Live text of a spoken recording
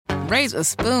raise a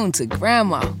spoon to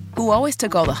Grandma, who always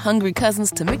took all the hungry cousins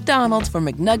to McDonald's for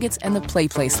McNuggets and the Play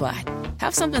Slide.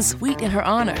 Have something sweet in her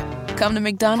honor. Come to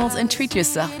McDonald's and treat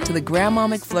yourself to the Grandma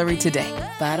McFlurry today.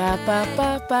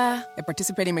 Ba-da-ba-ba-ba. At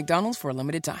participating McDonald's for a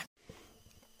limited time.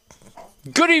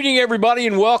 Good evening, everybody,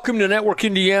 and welcome to Network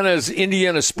Indiana's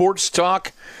Indiana Sports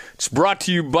Talk. It's brought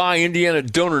to you by Indiana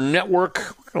Donor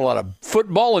Network. We've got a lot of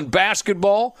football and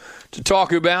basketball to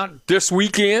talk about this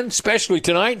weekend, especially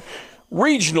tonight.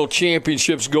 Regional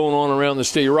championships going on around the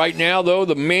state. Right now, though,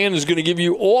 the man is going to give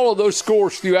you all of those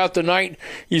scores throughout the night.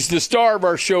 He's the star of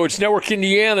our show. It's Network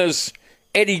Indiana's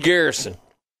Eddie Garrison.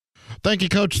 Thank you,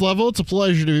 Coach Level. It's a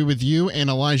pleasure to be with you and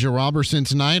Elijah Robertson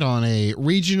tonight on a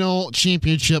regional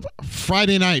championship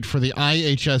Friday night for the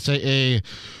IHSAA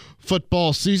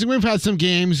football season. We've had some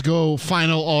games go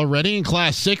final already in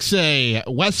Class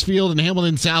 6A. Westfield and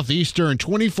Hamilton Southeastern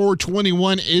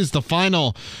 24-21 is the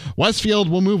final. Westfield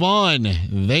will move on.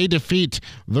 They defeat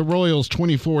the Royals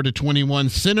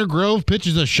 24-21. Center Grove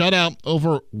pitches a shutout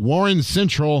over Warren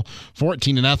Central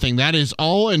 14-0. That is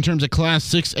all in terms of Class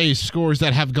 6A scores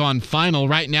that have gone final.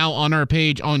 Right now on our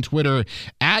page on Twitter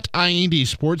at IND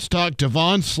Sports Talk,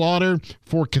 Devon Slaughter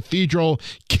for Cathedral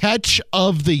Catch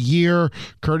of the Year,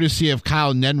 courtesy of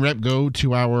Kyle Nedrep. Go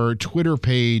to our Twitter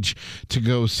page to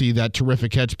go see that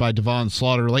terrific catch by Devon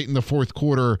Slaughter late in the fourth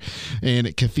quarter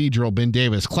in Cathedral. Ben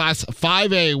Davis. Class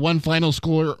 5A, one final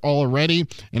score already,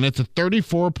 and it's a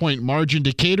 34-point margin.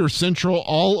 Decatur Central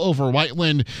all over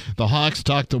Whiteland. The Hawks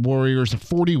talk the Warriors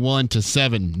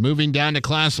 41-7. Moving down to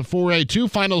Class 4A, two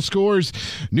final scores.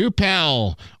 New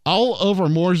Pal all over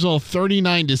Mooresville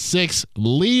 39-6.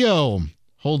 Leo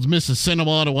holds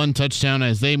Mississinawa to one touchdown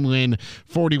as they win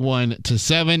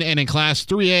 41-7. And in Class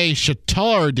 3A,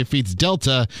 Chatard defeats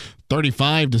Delta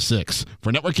 35-6.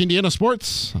 For Network Indiana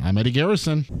Sports, I'm Eddie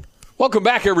Garrison. Welcome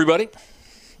back, everybody.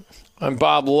 I'm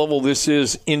Bob Lovell. This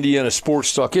is Indiana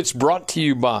Sports Talk. It's brought to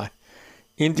you by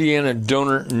Indiana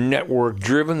Donor Network,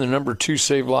 driven the number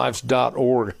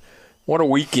 2SaveLives.org. What a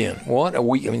weekend. What a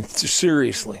week. I mean,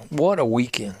 seriously, what a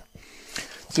weekend.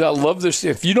 So I love this.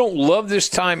 If you don't love this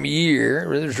time of year,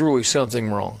 there's really something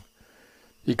wrong,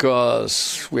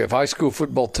 because we have high school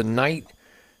football tonight,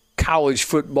 college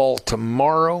football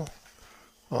tomorrow,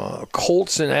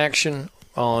 Colts in action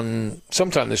on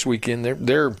sometime this weekend.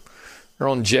 They're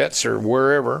on jets or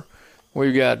wherever.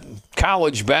 We've got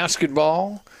college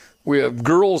basketball. We have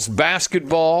girls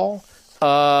basketball,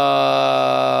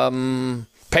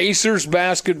 Pacers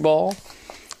basketball.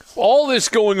 All this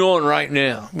going on right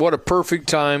now. What a perfect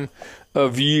time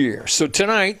of year. So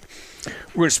tonight,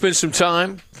 we're going to spend some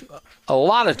time, a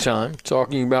lot of time,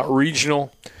 talking about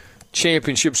regional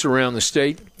championships around the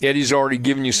state. Eddie's already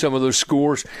given you some of those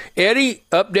scores. Eddie,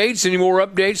 updates? Any more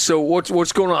updates? So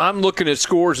what's going on? I'm looking at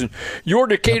scores, and your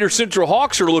Decatur Central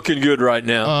Hawks are looking good right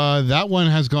now. That one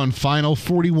has gone final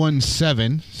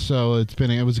 41-7, so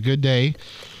it was a good day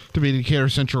to be the Decatur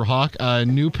Central Hawk.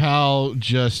 New Pal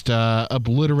just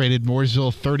obliterated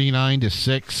Mooresville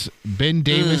 39-6. Ben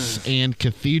Davis and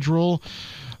Cathedral,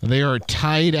 they are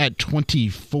tied at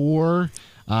 24.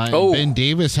 Ben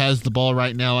Davis has the ball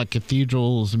right now at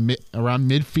Cathedral's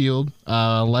around midfield.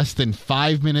 Less than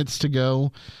 5 minutes to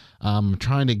go.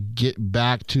 Trying to get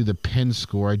back to the Penn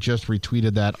score. I just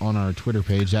retweeted that on our Twitter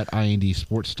page at IND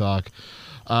Sports Talk.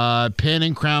 Penn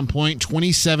and Crown Point,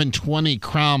 27-20.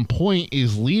 Crown Point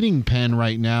is leading Penn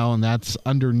right now, and that's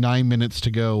under 9 minutes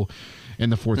to go in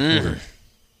the fourth quarter.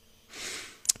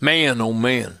 Man, oh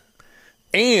man.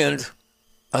 And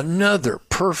another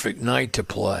perfect night to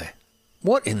play.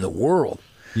 What in the world?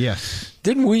 Yes.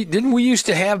 Didn't we used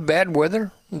to have bad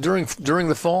weather during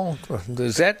the fall?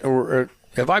 Is that or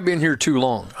have I been here too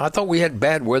long? I thought we had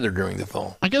bad weather during the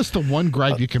fall. I guess the one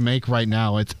gripe you can make right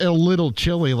now, it's a little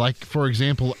chilly. Like, for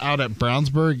example, out at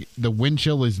Brownsburg, the wind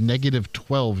chill is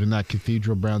 -12 in that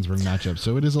Cathedral-Brownsburg matchup.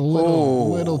 So it is a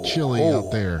little chilly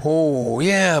out there. Oh,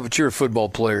 yeah, but you're a football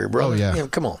player, brother. Oh, yeah.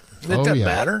 Come on. It doesn't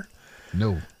matter.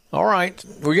 No. All right,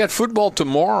 we got football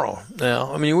tomorrow.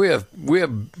 Now, I mean, we have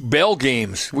bell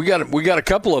games. We got a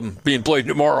couple of them being played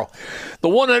tomorrow. The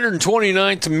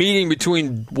 129th meeting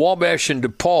between Wabash and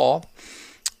DePaul.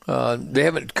 They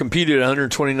haven't competed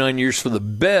 129 years for the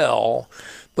bell,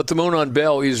 but the Monon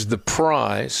Bell is the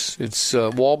prize. It's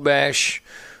Wabash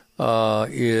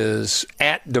is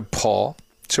at DePaul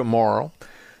tomorrow.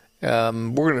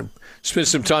 We're going to spend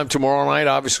some time tomorrow night,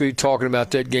 obviously, talking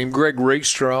about that game. Greg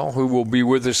Rakestraw, who will be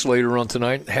with us later on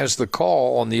tonight, has the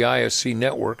call on the ISC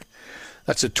network.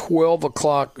 That's a 12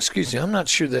 o'clock. Excuse me, I'm not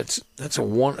sure that's a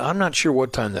one. I'm not sure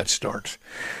what time that starts.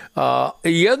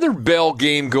 The other bell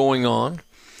game going on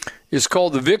is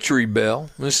called the Victory Bell.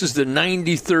 This is the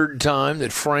 93rd time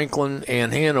that Franklin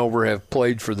and Hanover have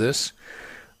played for this.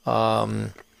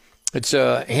 Hanover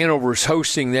is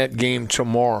hosting that game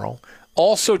tomorrow.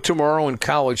 Also tomorrow in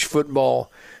college football,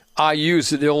 IU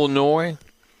is at Illinois.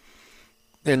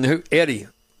 And Eddie,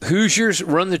 Hoosiers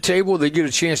run the table. They get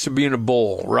a chance to be in a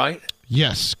bowl, right?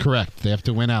 Yes, correct. They have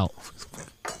to win out.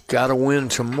 Got to win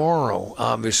tomorrow,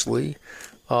 obviously.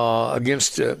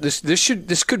 Against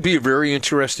this could be a very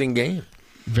interesting game.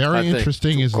 Very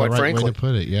interesting is the right way to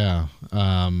put it. Yeah,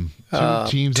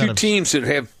 two teams that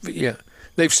have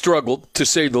they've struggled to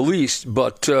say the least,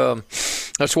 but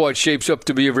that's why it shapes up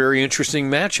to be a very interesting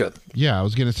matchup. Yeah, I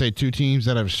was going to say two teams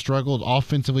that have struggled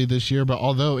offensively this year, but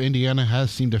although Indiana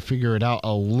has seemed to figure it out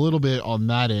a little bit on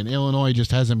that end, Illinois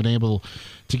just hasn't been able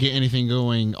to get anything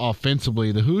going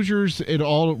offensively. The Hoosiers, it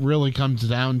all really comes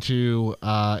down to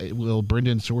will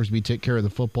Brendan Sorsby take care of the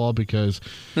football? Because,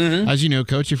 as you know,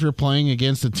 Coach, if you're playing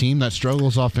against a team that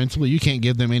struggles offensively, you can't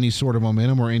give them any sort of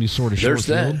momentum or any sort of short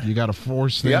field. You got to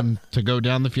force them to go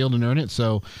down the field and earn it.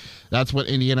 So that's what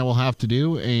Indiana will have to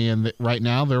do. And right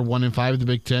now, they're 1-5 in the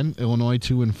Big Ten. Illinois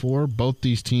 2-4. Both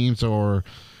these teams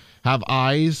have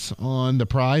eyes on the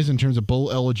prize in terms of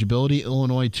bowl eligibility.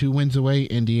 Illinois 2 wins away,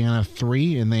 Indiana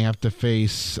 3, and they have to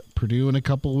face Purdue in a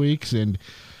couple weeks, and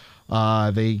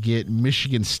they get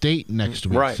Michigan State next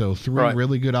week. Right. So three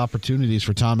really good opportunities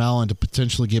for Tom Allen to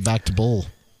potentially get back to bowl.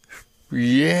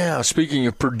 Yeah, speaking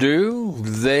of Purdue,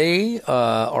 they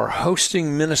are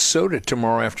hosting Minnesota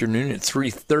tomorrow afternoon at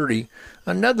 3:30.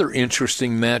 Another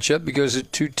interesting matchup because it's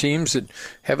two teams that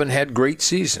haven't had great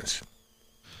seasons.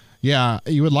 Yeah,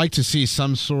 you would like to see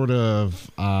some sort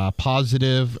of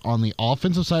positive on the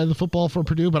offensive side of the football for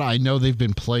Purdue, but I know they've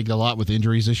been plagued a lot with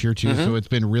injuries this year too, so it's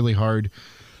been really hard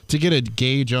to get a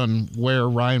gauge on where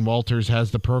Ryan Walters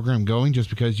has the program going, just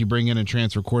because you bring in a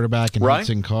transfer quarterback and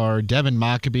Hudson Card. Devin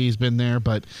Maccabee's been there,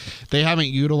 but they haven't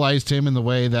utilized him in the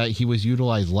way that he was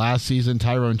utilized last season.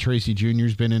 Tyrone Tracy Jr.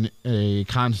 has been in a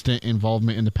constant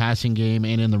involvement in the passing game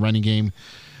and in the running game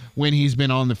when he's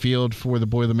been on the field for the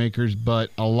Boilermakers, but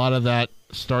a lot of that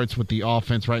starts with the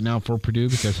offense right now for Purdue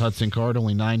because Hudson Card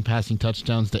only 9 passing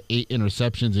touchdowns to 8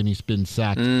 interceptions, and he's been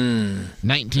sacked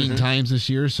 19 times this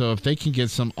year. So if they can get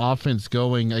some offense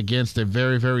going against a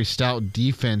very, very stout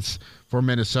defense for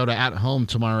Minnesota at home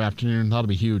tomorrow afternoon, that'll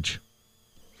be huge.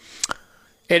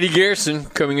 Eddie Garrison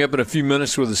coming up in a few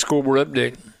minutes with a scoreboard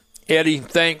update. Eddie,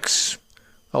 thanks.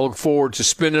 I look forward to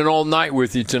spending all night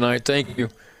with you tonight. Thank you.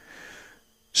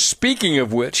 Speaking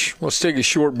of which, let's take a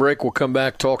short break. We'll come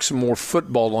back, talk some more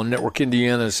football on Network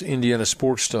Indiana's Indiana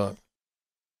Sports Talk.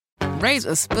 Raise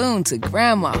a spoon to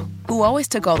Grandma, who always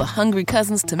took all the hungry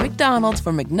cousins to McDonald's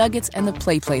for McNuggets and the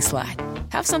Play Slide.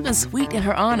 Have something sweet in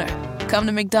her honor. Come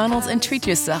to McDonald's and treat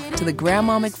yourself to the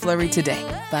Grandma McFlurry today.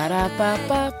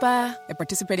 Ba-da-ba-ba-ba. At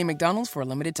participating McDonald's for a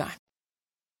limited time.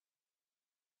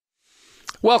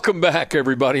 Welcome back,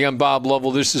 everybody. I'm Bob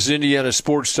Lovell. This is Indiana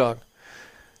Sports Talk.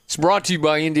 It's brought to you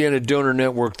by Indiana Donor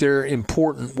Network, their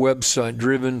important website,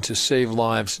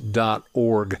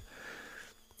 driventosavelives.org.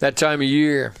 That time of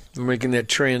year, we're making that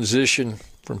transition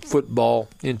from football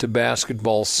into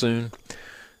basketball soon.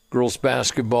 Girls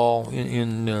basketball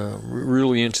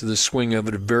really into the swing of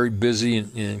it, a very busy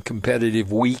and competitive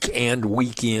week and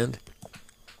weekend.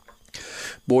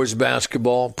 Boys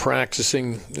basketball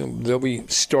practicing, they'll be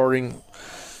starting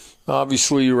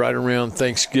obviously right around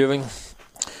Thanksgiving.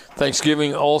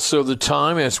 Thanksgiving also the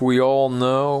time, as we all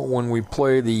know, when we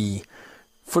play the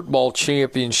football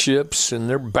championships, and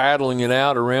they're battling it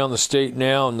out around the state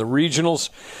now in the regionals.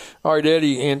 All right,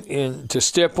 Eddie, and to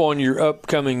step on your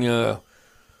upcoming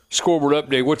scoreboard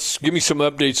update, give me some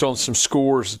updates on some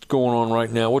scores that's going on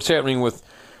right now. What's happening with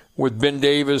Ben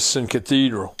Davis and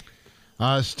Cathedral?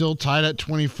 Still tied at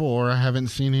 24. I haven't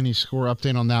seen any score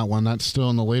update on that one. That's still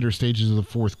in the later stages of the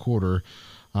fourth quarter.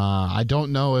 I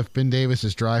don't know if Ben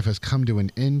Davis's drive has come to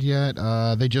an end yet.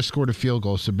 They just scored a field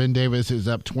goal, so Ben Davis is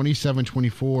up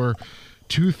 27-24,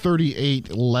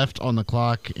 2:38 left on the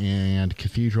clock, and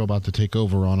Cathedral about to take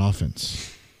over on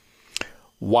offense.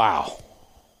 Wow.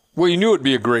 Well, you knew it'd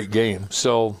be a great game,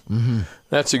 so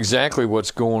that's exactly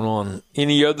what's going on.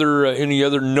 Any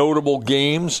other notable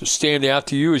games stand out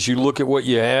to you as you look at what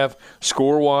you have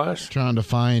score-wise? Trying to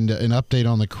find an update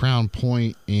on the Crown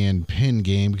Point and Penn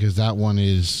game, because that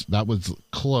was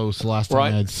close. Last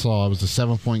time I saw it was a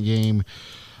 7-point game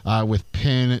with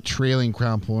Penn trailing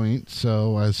Crown Point.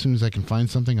 So as soon as I can find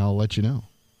something, I'll let you know.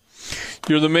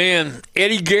 You're the man.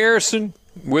 Eddie Garrison,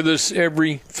 with us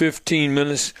every 15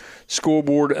 minutes.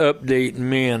 Scoreboard update,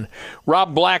 man.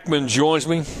 Rob Blackman joins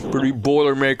me. Pretty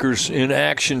Boilermakers in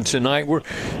action tonight.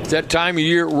 It's that time of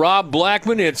year. Rob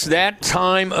Blackman, it's that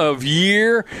time of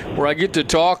year where I get to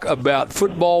talk about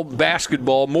football,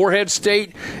 basketball. Morehead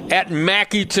State at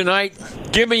Mackey tonight.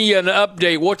 Give me an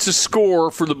update. What's the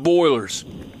score for the Boilers?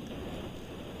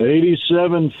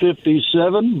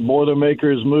 87-57.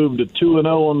 Boilermakers moved to 2-0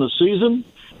 on the season.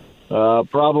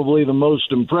 Probably the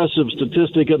most impressive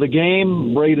statistic of the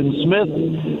game, Braden Smith,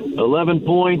 11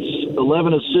 points,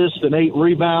 11 assists, and 8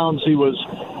 rebounds. He was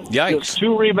just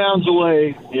 2 rebounds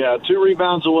away. Yeah, 2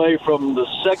 rebounds away from the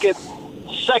second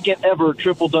ever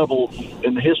triple-double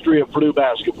in the history of Purdue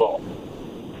basketball.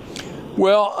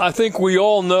 Well, I think we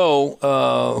all know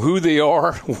who they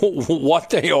are, what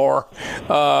they are.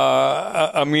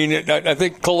 I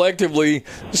think collectively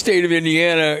the state of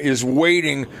Indiana is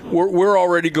waiting. We're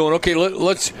already going, okay,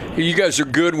 let's. You guys are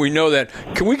good. We know that.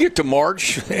 Can we get to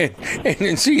March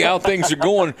and see how things are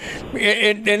going?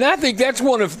 And I think that's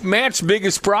one of Matt's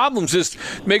biggest problems is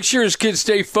make sure his kids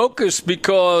stay focused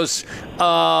because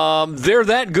they're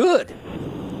that good.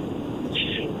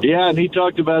 Yeah, and he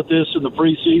talked about this in the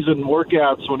preseason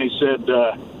workouts when he said,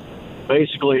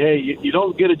 basically, hey, you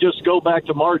don't get to just go back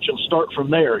to March and start from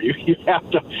there. You have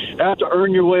to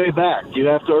earn your way back. You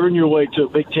have to earn your way to a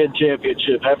Big Ten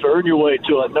championship. Have to earn your way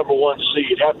to a number 1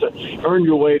 seed. Have to earn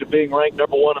your way to being ranked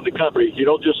number 1 in the country. You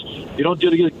don't just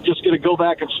get to go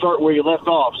back and start where you left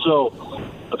off. So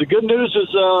the good news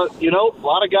is, a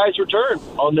lot of guys return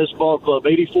on this ball club.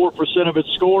 84% of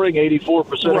its scoring, 84%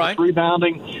 of its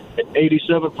rebounding,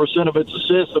 87% of its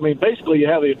assists. I mean, basically you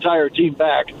have the entire team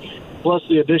back, plus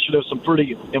the addition of some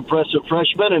pretty impressive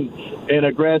freshmen and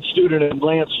a grad student in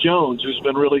Lance Jones, who's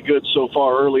been really good so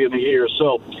far early in the year.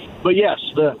 So, but yes,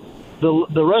 the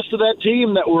rest of that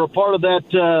team that were a part of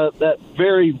that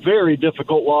very, very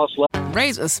difficult loss.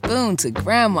 Raise a spoon to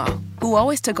Grandma, who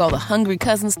always took all the hungry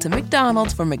cousins to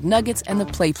McDonald's for McNuggets and the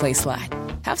Play Slide.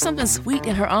 Have something sweet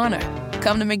in her honor.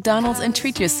 Come to McDonald's and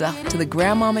treat yourself to the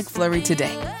Grandma McFlurry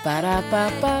today.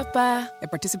 Ba-da-ba-ba-ba. At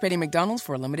participating McDonald's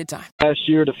for a limited time. Last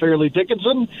year to Fairleigh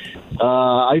Dickinson,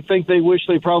 I think they wish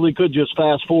they probably could just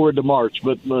fast forward to March,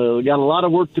 but got a lot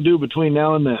of work to do between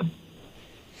now and then.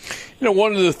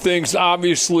 One of the things,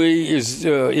 obviously, is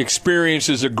experience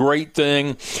is a great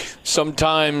thing.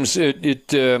 Sometimes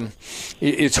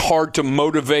it's hard to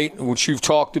motivate, which you've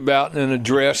talked about and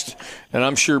addressed, and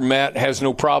I'm sure Matt has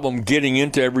no problem getting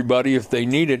into everybody if they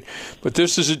need it. But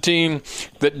this is a team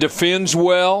that defends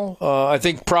well. I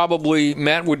think probably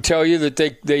Matt would tell you that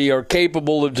they are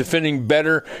capable of defending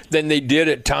better than they did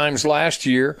at times last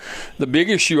year. The big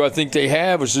issue I think they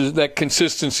have is that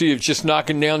consistency of just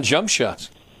knocking down jump shots.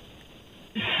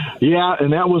 Yeah,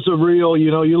 and that was a real,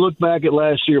 you look back at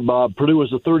last year, Bob, Purdue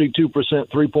was a 32%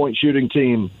 three-point shooting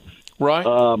team. Right.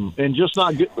 And just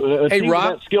not good, team Rob,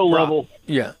 at that skill level.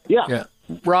 Yeah.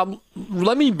 Rob,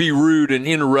 let me be rude and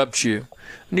interrupt you.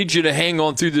 I need you to hang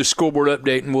on through this scoreboard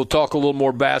update, and we'll talk a little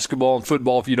more basketball and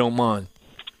football if you don't mind.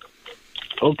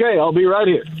 Okay, I'll be right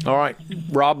here. All right.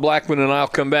 Rob Blackman and I'll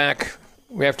come back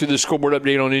after the scoreboard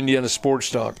update on Indiana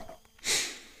Sports Talk.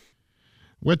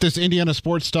 With this Indiana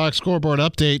Sports Talk scoreboard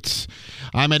updates,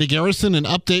 I'm Eddie Garrison. An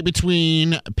update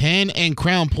between Penn and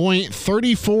Crown Point.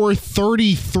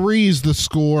 34-33 is the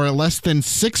score. Less than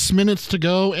 6 minutes to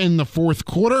go in the fourth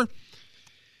quarter.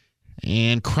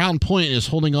 And Crown Point is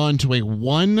holding on to a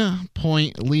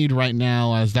 1-point lead right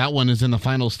now as that one is in the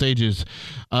final stages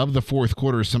of the fourth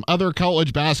quarter. Some other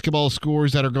college basketball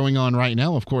scores that are going on right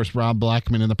now. Of course, Rob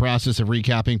Blackman in the process of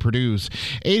recapping Purdue's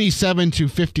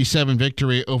 87-57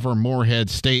 victory over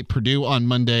Morehead State. Purdue on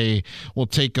Monday will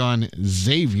take on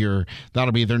Xavier.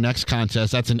 That'll be their next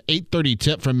contest. That's an 8:30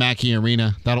 tip from Mackey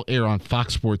Arena. That'll air on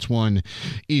Fox Sports 1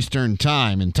 Eastern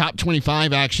Time. In top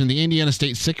 25 action, the Indiana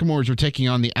State Sycamores are taking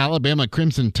on the Alabama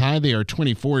Crimson Tide. They are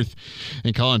 24th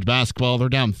in college basketball. They're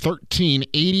down 13,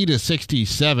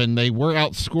 80-67. They were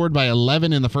outscored by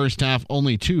 11 in the first half,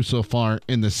 only 2 so far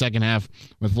in the second half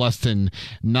with less than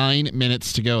 9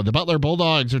 minutes to go. The Butler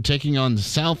Bulldogs are taking on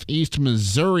Southeast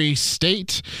Missouri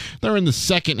State. They're in the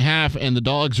second half, and the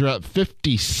Dogs are up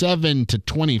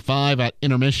 57-25. At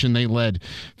intermission, they led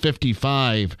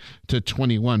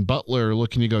 55-21. Butler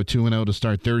looking to go 2-0 to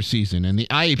start their season. And the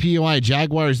IUPUI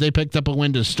Jaguars, they picked up a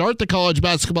win to start the college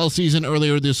basketball season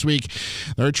earlier this week.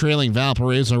 They're trailing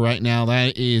Valparaiso right now.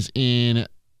 That is in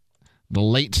the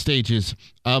late stages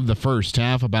of the first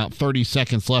half. About 30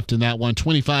 seconds left in that one.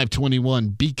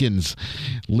 25-21, Beacons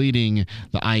leading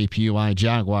the IUPUI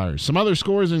Jaguars. Some other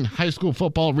scores in high school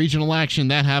football regional action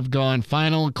that have gone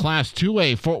final. Class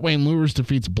 2A, Fort Wayne Lures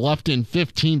defeats Bluffton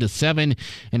 15-7.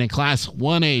 And in Class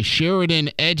 1A, Sheridan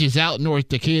edges out North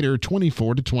Decatur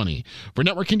 24-20. For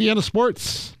Network Indiana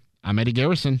Sports, I'm Eddie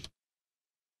Garrison.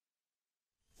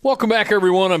 Welcome back,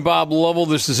 everyone. I'm Bob Lovell.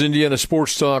 This is Indiana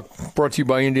Sports Talk, brought to you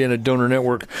by Indiana Donor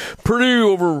Network. Purdue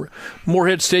over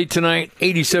Morehead State tonight,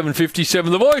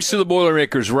 87-57. The voice of the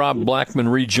Boilermakers, Rob Blackman,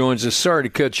 rejoins us. Sorry to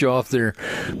cut you off there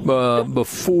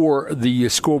before the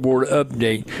scoreboard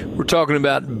update. We're talking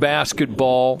about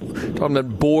basketball, talking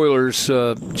about Boilers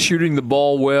shooting the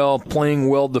ball well, playing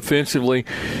well defensively.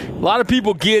 A lot of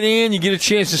people get in. You get a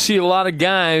chance to see a lot of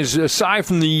guys, aside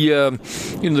from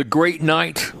the great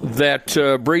night that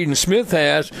Braden Smith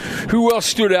has. Who else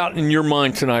stood out in your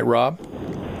mind tonight, Rob?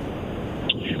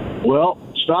 Well,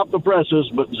 stop the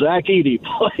presses, but Zach Eady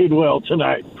played well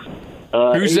tonight.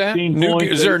 Who's that?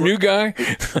 Is there a new guy?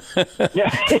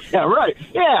 yeah, right.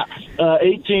 Yeah,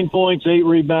 18 points, 8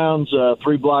 rebounds,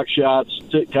 3 block shots.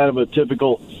 Kind of a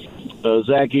typical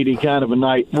Zach Eady kind of a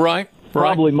night. Right.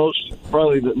 Probably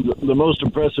the most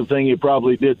impressive thing he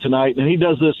probably did tonight, and he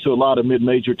does this to a lot of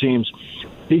mid-major teams.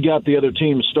 He got the other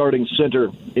team's starting center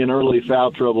in early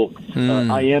foul trouble.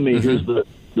 Iemi, who's the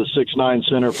 6'9"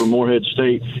 center for Morehead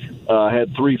State,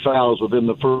 had 3 fouls within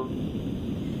the first,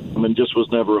 and just was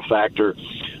never a factor.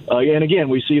 And again,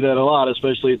 we see that a lot,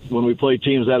 especially when we play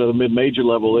teams out of the mid-major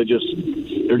level. They're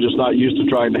just not used to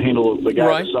trying to handle the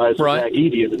guy the size of Zach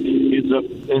Eady.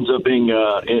 It ends up being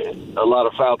a lot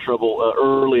of foul trouble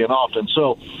early and often.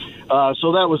 So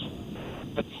that was,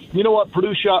 you know what?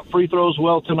 Purdue shot free throws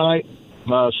well tonight.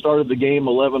 Started the game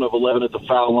 11 of 11 at the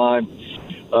foul line.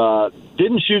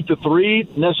 Didn't shoot the 3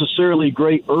 necessarily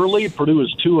great early. Purdue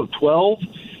was 2 of 12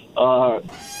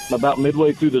 about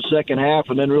midway through the second half,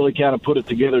 and then really kind of put it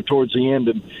together towards the end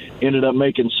and ended up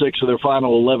making 6 of their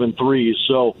final 11 threes.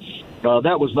 So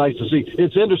that was nice to see.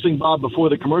 It's interesting, Bob, before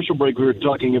the commercial break we were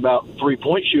talking about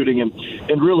three-point shooting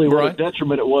and really what a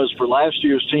detriment it was for last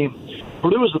year's team.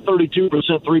 Purdue was a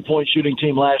 32% three-point shooting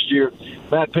team last year.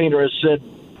 Matt Painter has said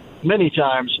many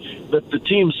times that the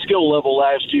team's skill level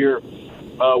last year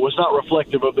was not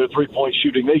reflective of their three-point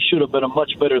shooting. They should have been a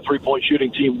much better three-point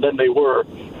shooting team than they were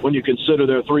when you consider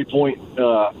their three-point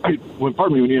when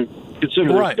you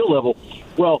consider their skill level.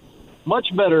 Well, much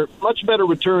better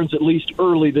returns, at least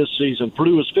early this season.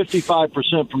 Purdue was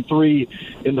 55% from 3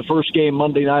 in the first game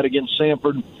Monday night against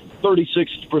Samford,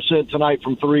 36% tonight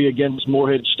from 3 against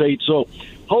Morehead State. So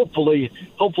hopefully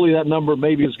that number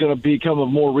maybe is going to become a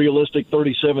more realistic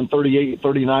 37, 38,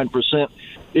 39%.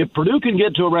 If Purdue can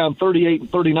get to around 38 and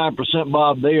 39%,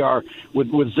 Bob, they are,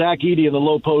 with Zach Eady in the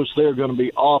low post, they're going to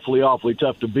be awfully, awfully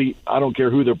tough to beat. I don't care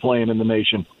who they're playing in the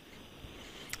nation.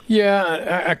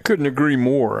 Yeah, I couldn't agree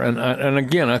more. And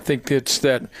again, I think it's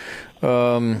that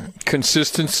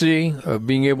consistency of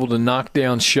being able to knock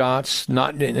down shots, and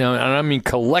I mean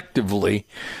collectively,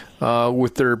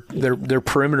 with their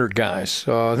perimeter guys.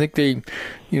 I think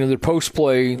their post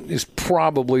play is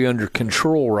probably under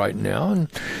control right now, and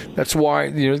that's why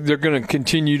they're going to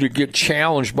continue to get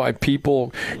challenged by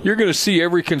people. You're going to see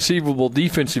every conceivable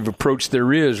defensive approach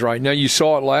there is right now. You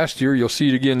saw it last year. You'll see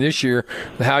it again this year.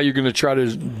 How you're going to try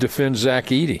to defend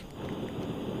Zach Eady.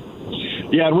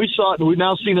 Yeah, and we've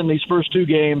now seen in these first 2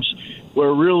 games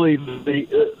where really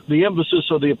the emphasis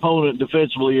of the opponent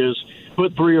defensively is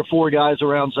put 3 or 4 guys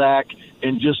around Zach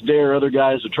and just dare other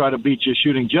guys to try to beat you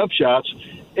shooting jump shots.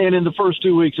 And in the first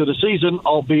 2 weeks of the season,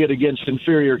 albeit against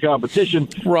inferior competition,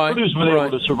 Purdue's been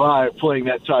able to survive playing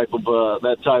that type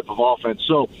of offense.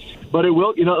 So, but it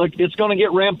will, it's going to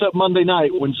get ramped up Monday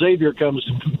night when Xavier comes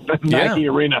to Nike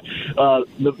Arena.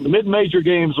 The mid-major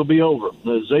games will be over.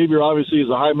 Xavier obviously is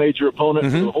a high-major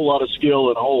opponent with a whole lot of skill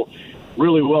and a whole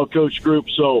really well-coached group.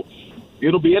 So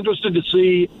it'll be interesting to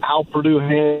see how Purdue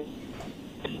handles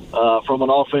from an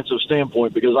offensive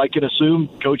standpoint, because I can assume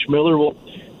Coach Miller will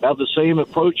have the same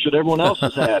approach that everyone else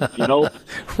has had.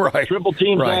 Triple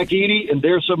team Zach Eady and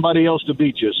dare somebody else to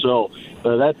beat you. So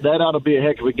that ought to be a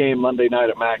heck of a game Monday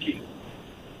night at Mackey.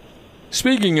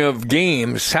 Speaking of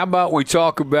games, how about we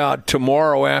talk about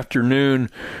tomorrow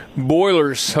afternoon,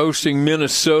 Boilers hosting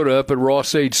Minnesota up at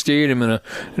Ross-Ade Stadium, and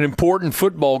an important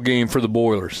football game for the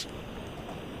Boilers.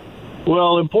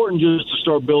 Well, important just to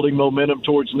start building momentum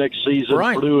towards next season.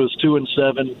 Purdue is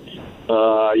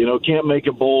 2-7. Can't make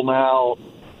a bowl now,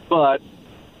 but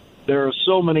there are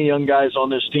so many young guys on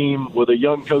this team with a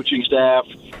young coaching staff.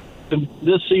 And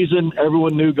this season,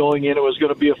 everyone knew going in it was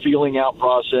going to be a feeling out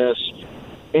process.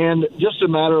 and just a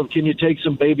matter of can you take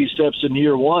some baby steps in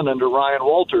year one under Ryan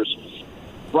Walters.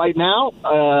 Right now,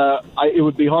 it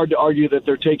would be hard to argue that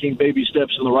they're taking baby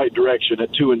steps in the right direction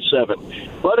at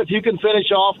 2-7. But if you can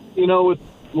finish off, with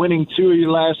winning 2 of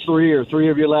your last 3 or 3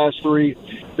 of your last 3,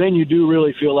 then you do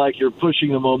really feel like you're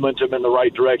pushing the momentum in the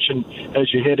right direction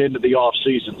as you head into the off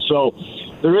season. So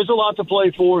there is a lot to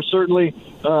play for, certainly,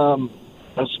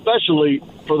 especially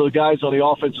for the guys on the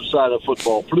offensive side of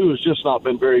football. Purdue has just not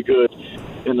been very good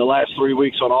in the last 3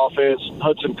 weeks on offense.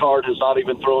 Hudson Card has not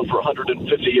even thrown for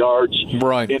 150 yards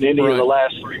in any of the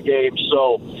last 3 games.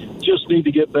 So just need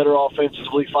to get better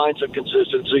offensively, find some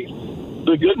consistency.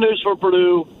 The good news for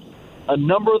Purdue, a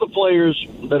number of the players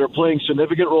that are playing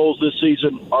significant roles this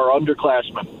season are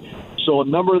underclassmen. So a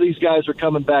number of these guys are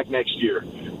coming back next year.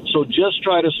 So just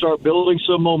try to start building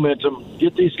some momentum,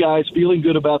 get these guys feeling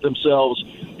good about themselves,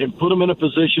 and put them in a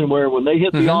position where when they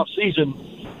hit the off season,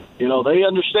 they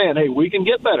understand, hey, we can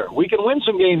get better. We can win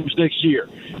some games next year.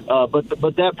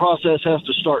 But that process has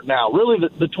to start now. Really,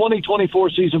 the 2024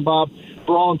 season, Bob,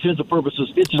 for all intents and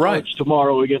purposes, it starts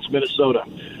tomorrow against Minnesota.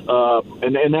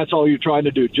 And that's all you're trying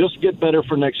to do. Just get better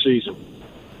for next season.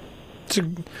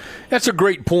 That's a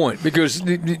great point because,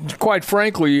 quite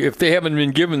frankly, if they haven't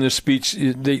been given this speech,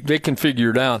 they can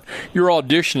figure it out. You're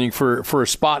auditioning for a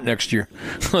spot next year.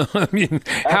 I mean,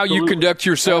 how you conduct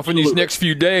yourself in these next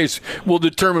few days will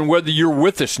determine whether you're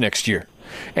with us next year,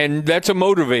 and that's a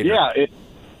motivator. Yeah.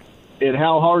 And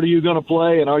how hard are you going to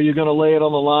play, and are you going to lay it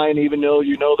on the line even though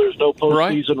there's no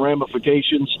postseason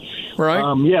ramifications? Right.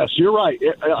 Yes, you're right.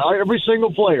 Every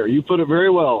single player, you put it very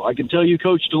well. I can tell you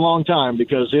coached a long time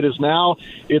because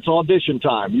it's audition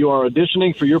time. You are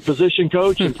auditioning for your position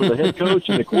coach and for the head coach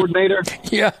and the coordinator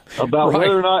about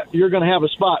whether or not you're going to have a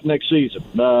spot next season.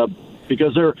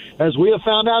 Because as we have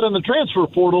found out in the transfer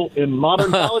portal in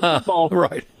modern college football,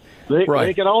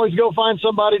 They can always go find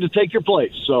somebody to take your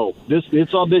place. So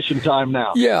it's audition time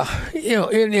now. Yeah,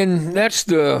 and that's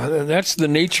the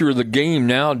nature of the game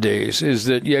nowadays. Is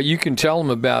that you can tell them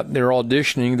about their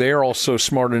auditioning. They are also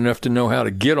smart enough to know how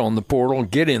to get on the portal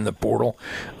and get in the portal.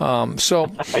 It's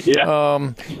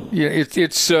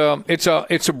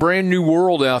a brand new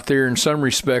world out there in some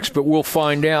respects, but we'll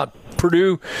find out.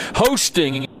 Purdue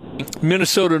hosting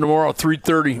Minnesota tomorrow at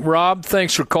 3:30. Rob,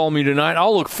 thanks for calling me tonight.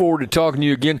 I'll look forward to talking to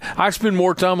you again. I spend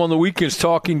more time on the weekends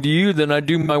talking to you than I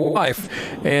do my wife,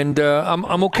 and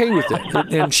I'm okay with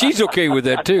that. And she's okay with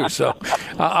that, too. So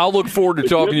I'll look forward to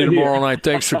talking to you tomorrow night.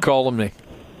 Thanks for calling me.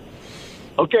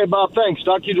 Okay, Bob, thanks.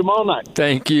 Talk to you tomorrow night.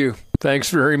 Thank you. Thanks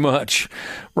very much.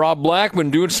 Rob Blackman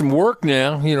doing some work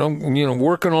now,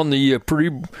 working on the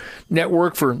Purdue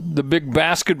network for the big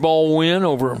basketball win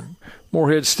over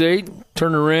Morehead State.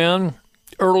 Turn around.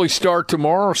 Early start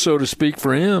tomorrow, so to speak,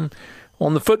 for him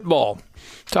on the football.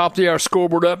 Top of the hour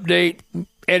scoreboard update.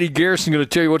 Eddie Garrison going to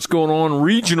tell you what's going on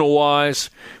regional-wise.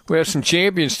 We have some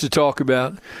champions to talk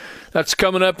about. That's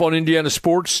coming up on Indiana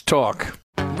Sports Talk.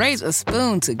 Raise a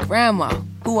spoon to Grandma,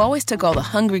 who always took all the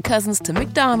hungry cousins to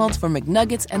McDonald's for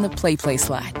McNuggets and the Play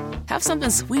Slide. Have something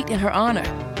sweet in her honor.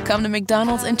 Come to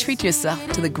McDonald's and treat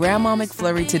yourself to the Grandma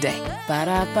McFlurry today.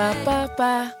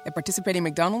 Ba-da-ba-ba-ba. At participating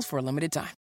McDonald's for a limited time.